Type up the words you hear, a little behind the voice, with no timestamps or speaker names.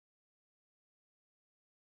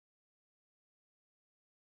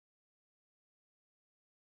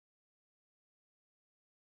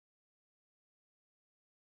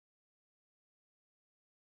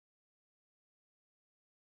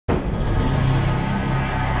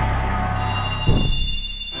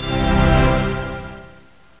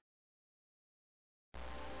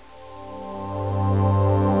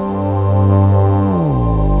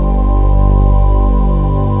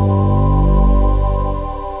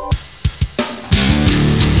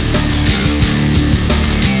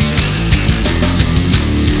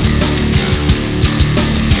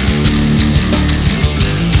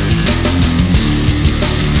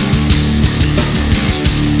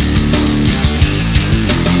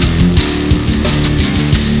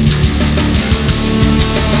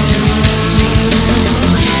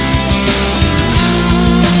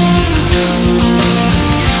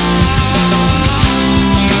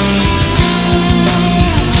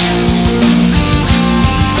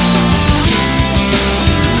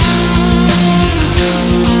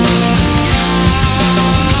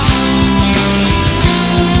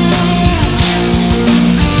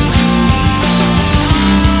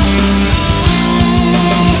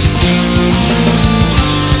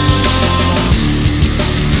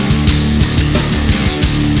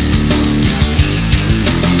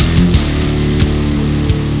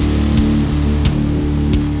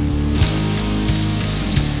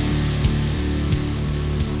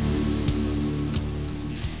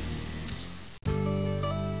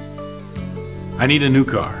I need a new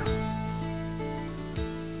car.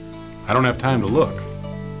 I don't have time to look.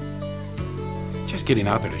 Just getting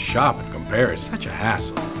out there to shop and compare is such a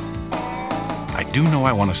hassle. I do know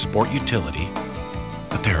I want a sport utility,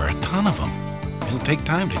 but there are a ton of them. It'll take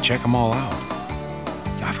time to check them all out.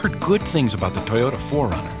 I've heard good things about the Toyota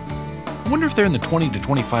 4Runner. I wonder if they're in the $20,000 to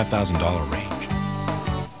 $25,000 range.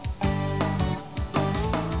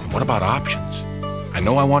 And what about options? I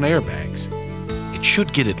know I want airbags. It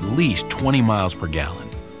should get at least 20 miles per gallon.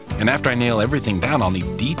 And after I nail everything down, I'll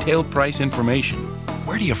need detailed price information.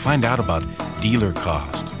 Where do you find out about dealer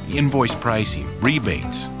cost, invoice pricing,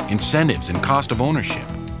 rebates, incentives, and cost of ownership?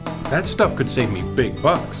 That stuff could save me big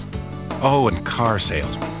bucks. Oh, and car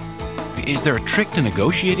salesmen. Is there a trick to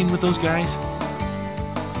negotiating with those guys?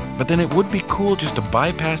 But then it would be cool just to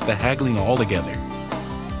bypass the haggling altogether.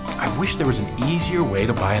 I wish there was an easier way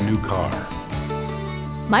to buy a new car.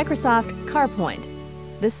 Microsoft Carpoint,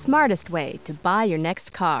 the smartest way to buy your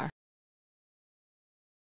next car.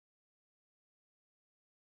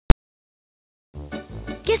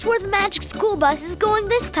 Guess where the magic school bus is going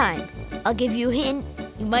this time? I'll give you a hint.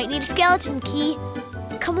 You might need a skeleton key.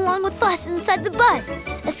 Come along with us inside the bus.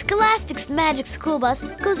 A Scholastic's magic school bus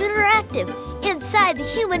goes interactive inside the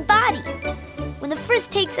human body. When the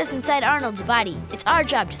frisk takes us inside Arnold's body, it's our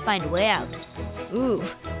job to find a way out. Ooh,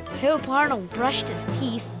 I hope Arnold brushed his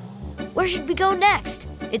teeth. Where should we go next?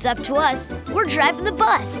 It's up to us. We're driving the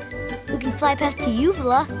bus. We can fly past the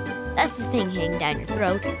uvula. That's the thing hanging down your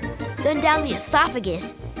throat. Then down the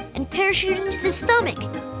esophagus and parachute into the stomach.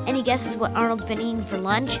 Any guesses what Arnold's been eating for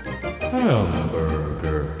lunch?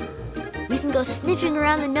 Hamburger. We can go sniffing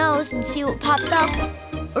around the nose and see what pops up,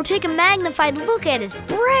 or take a magnified look at his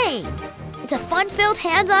brain. It's a fun-filled,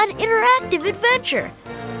 hands-on, interactive adventure.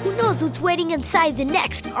 Who knows what's waiting inside the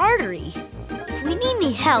next artery? If we need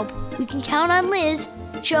any help, we can count on Liz.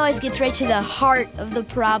 She always gets right to the heart of the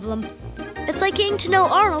problem. It's like getting to know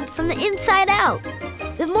Arnold from the inside out.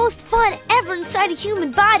 The most fun ever inside a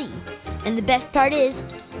human body. And the best part is,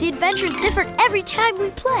 the adventure is different every time we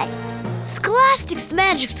play. Scholastic's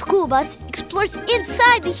Magic School Bus explores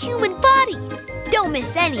inside the human body. Don't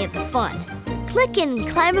miss any of the fun. Click in and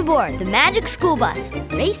climb aboard the Magic School Bus.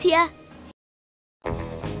 Race ya!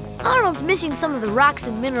 Arnold's missing some of the rocks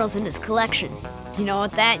and minerals in his collection. You know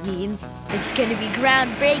what that means. It's going to be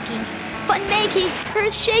groundbreaking, fun-making,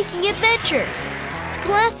 earth-shaking adventure.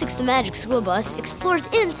 Scholastic's The Magic School Bus explores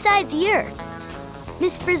inside the Earth.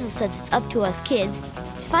 Miss Frizzle says it's up to us kids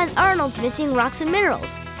to find Arnold's missing rocks and minerals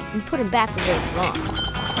and put them back where they belong.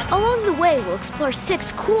 Along the way, we'll explore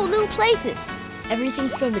 6 cool new places. Everything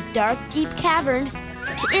from a dark, deep cavern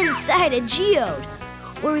to inside a geode,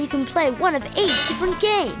 where we can play one of 8 different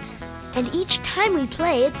games. And each time we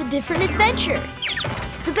play, it's a different adventure.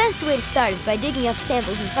 The best way to start is by digging up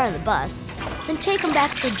samples in front of the bus, then take them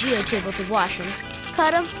back to the geo table to wash them,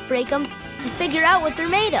 cut them, break them, and figure out what they're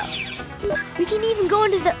made of. We can even go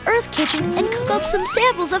into the Earth kitchen and cook up some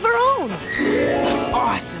samples of our own.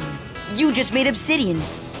 Awesome! You just made obsidian.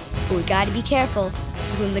 But we gotta be careful,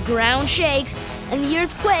 because when the ground shakes and the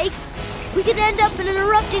Earth quakes, we could end up in an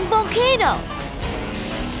erupting volcano.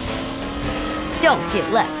 Don't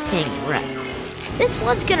get left hanging around. This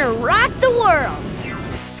one's gonna rock the world.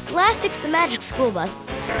 Scholastic's The Magic School Bus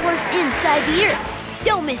explores inside the Earth.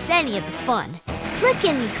 Don't miss any of the fun. Click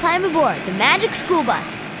in and climb aboard the Magic School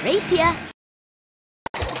Bus. Race ya!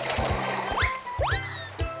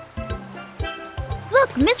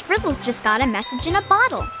 Look, Miss Frizzle's just got a message in a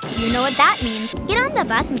bottle. You know what that means. Get on the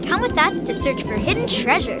bus and come with us to search for hidden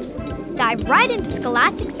treasures. Dive right into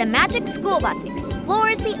Scholastic's The Magic School Bus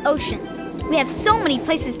explores the ocean. We have so many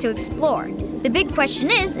places to explore. The big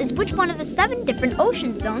question is which one of the 7 different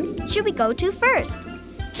ocean zones should we go to first?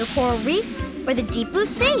 The coral reef or the deep blue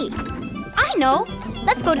sea? I know!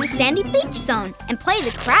 Let's go to the sandy beach zone and play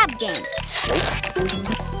the crab game.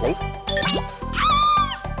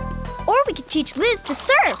 Or we could teach Liz to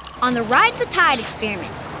surf on the Ride the Tide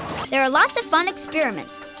experiment. There are lots of fun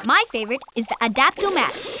experiments. My favorite is the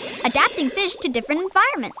Adaptomat, adapting fish to different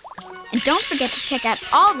environments. And don't forget to check out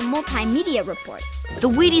all the multimedia reports. The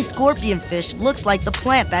weedy scorpionfish looks like the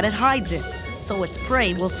plant that it hides in, so its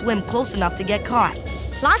prey will swim close enough to get caught.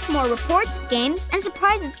 Lots more reports, games, and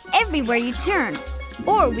surprises everywhere you turn.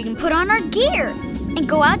 Or we can put on our gear and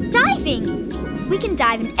go out diving. We can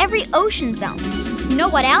dive in every ocean zone. You know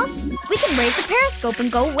what else? We can raise the periscope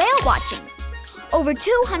and go whale watching. Over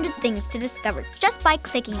 200 things to discover just by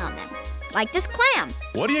clicking on them. Like this clam.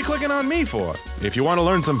 What are you clicking on me for? If you want to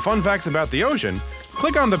learn some fun facts about the ocean,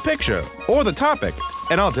 click on the picture or the topic,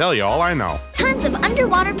 and I'll tell you all I know. Tons of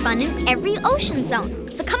underwater fun in every ocean zone.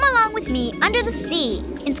 So So come along with me under the sea.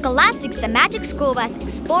 In Scholastics, the Magic School Bus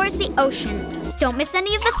explores the ocean. Don't miss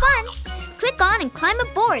any of the fun. Click on and climb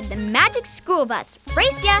aboard the Magic School Bus.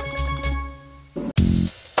 Race ya!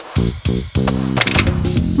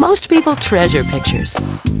 Most people treasure pictures.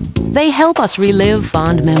 They help us relive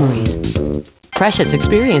fond memories, precious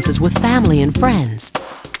experiences with family and friends.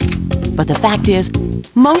 But the fact is,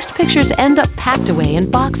 most pictures end up packed away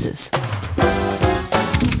in boxes.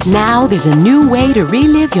 Now there's a new way to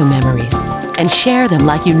relive your memories and share them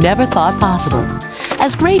like you never thought possible,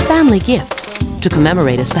 as great family gifts, to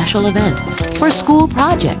commemorate a special event, for school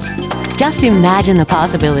projects. Just imagine the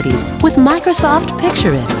possibilities with Microsoft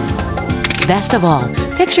Picure It. Best of all,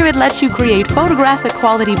 Picure It lets you create photographic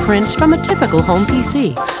quality prints from a typical home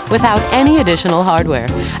PC without any additional hardware.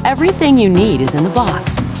 Everything you need is in the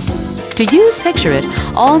box. To use Picure It,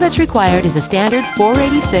 all that's required is a standard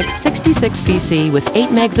 486/66 PC with 8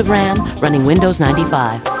 megs of RAM running Windows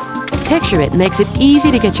 95. Picure It makes it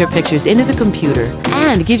easy to get your pictures into the computer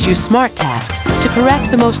and gives you smart tasks to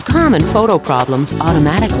correct the most common photo problems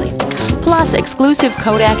automatically. Plus exclusive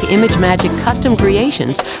Kodak ImageMagick custom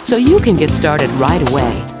creations so you can get started right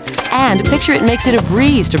away. And Picure It makes it a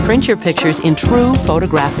breeze to print your pictures in true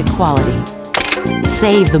photographic quality.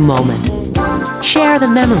 Save the moment. Share the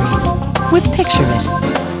memories with Picture It.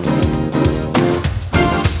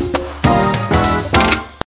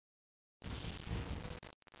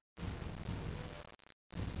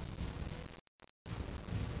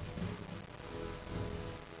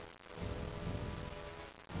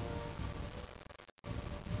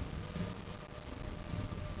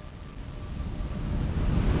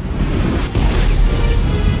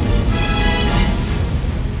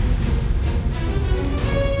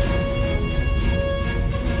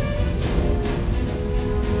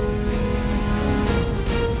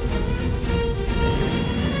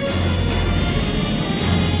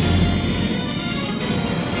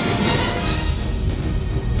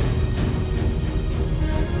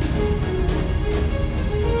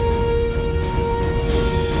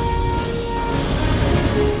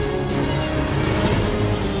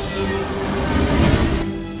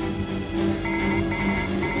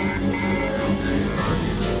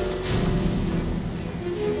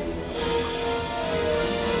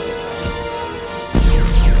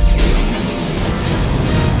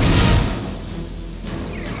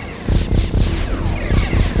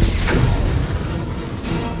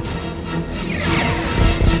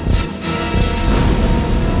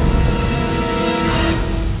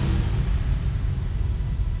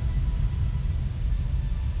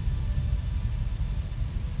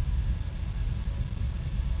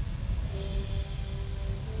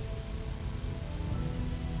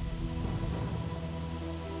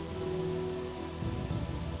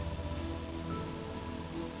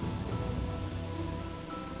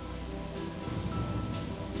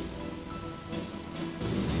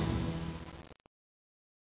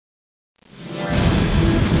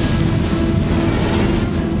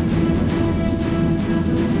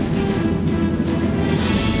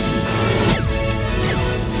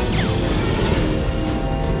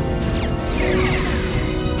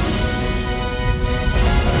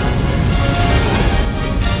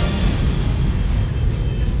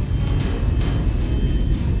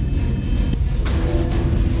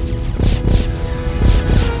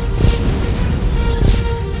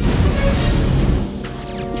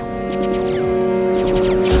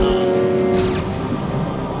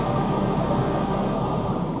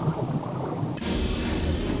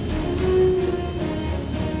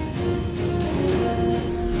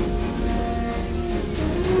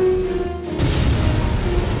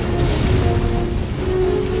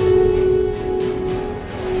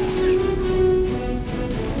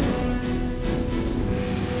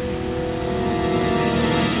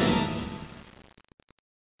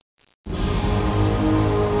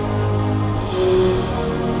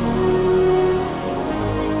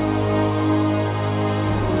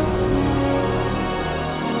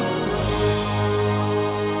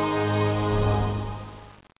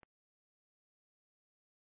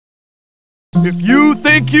 If you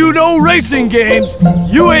think you know racing games,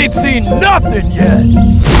 you ain't seen nothing yet!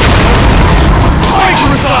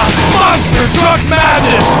 Microsoft Monster Truck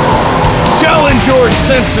Madness! Challenge your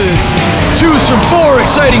senses! Choose from 4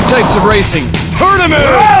 exciting types of racing. Tournament!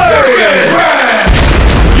 Circuit!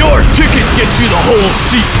 Your ticket gets you the whole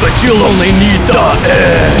seat, but you'll only need the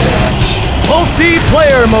edge!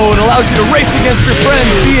 Multiplayer mode allows you to race against your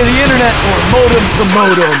friends via the internet or modem to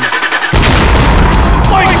modem.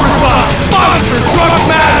 Microsoft Monster Truck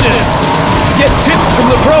Madness! Get tips from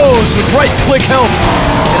the pros with right-click help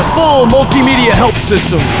and a full multimedia help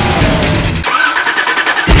system.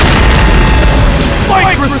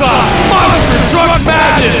 Microsoft Monster Truck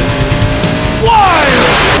Madness!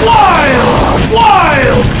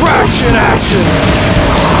 Wild crash in action!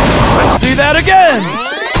 Let's see that again!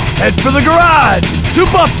 Head for the garage!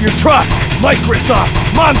 Soup up your truck! Microsoft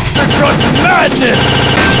Monster Truck Madness!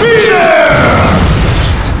 Be there!